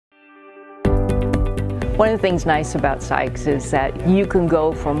One of the things nice about SYKES is that you can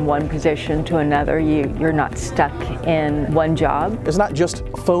go from one position to another. You're not stuck in one job. It's not just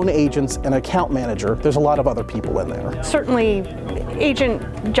phone agents and account manager. There's a lot of other people in there. Certainly,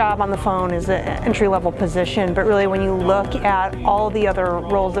 agent job on the phone is an entry-level position, but really when you look at all the other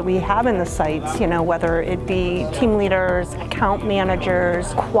roles that we have in the sites, you know, whether it be team leaders, account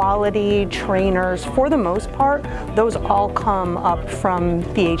managers, quality trainers, for the most part, those all come up from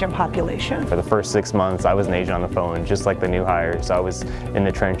the agent population. For the first 6 months, I was an agent on the phone, just like the new hires. I was in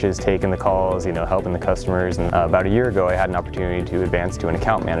the trenches, taking the calls, you know, helping the customers. And about a year ago, I had an opportunity to advance to an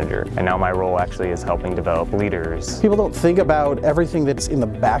account manager. And now my role actually is helping develop leaders. People don't think about everything that's in the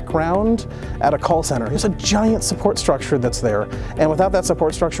background at a call center. There's a giant support structure that's there. And without that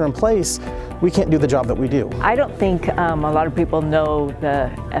support structure in place, we can't do the job that we do. I don't think a lot of people know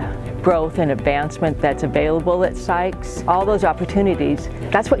the growth and advancement that's available at SYKES. All those opportunities,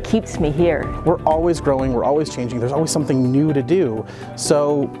 that's what keeps me here. We're always growing, we're always changing, there's always something new to do.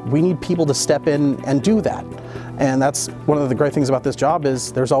 So we need people to step in and do that. And that's one of the great things about this job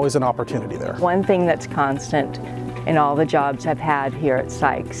is there's always an opportunity there. One thing that's constant in all the jobs I've had here at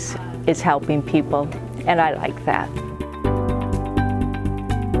SYKES is helping people, and I like that.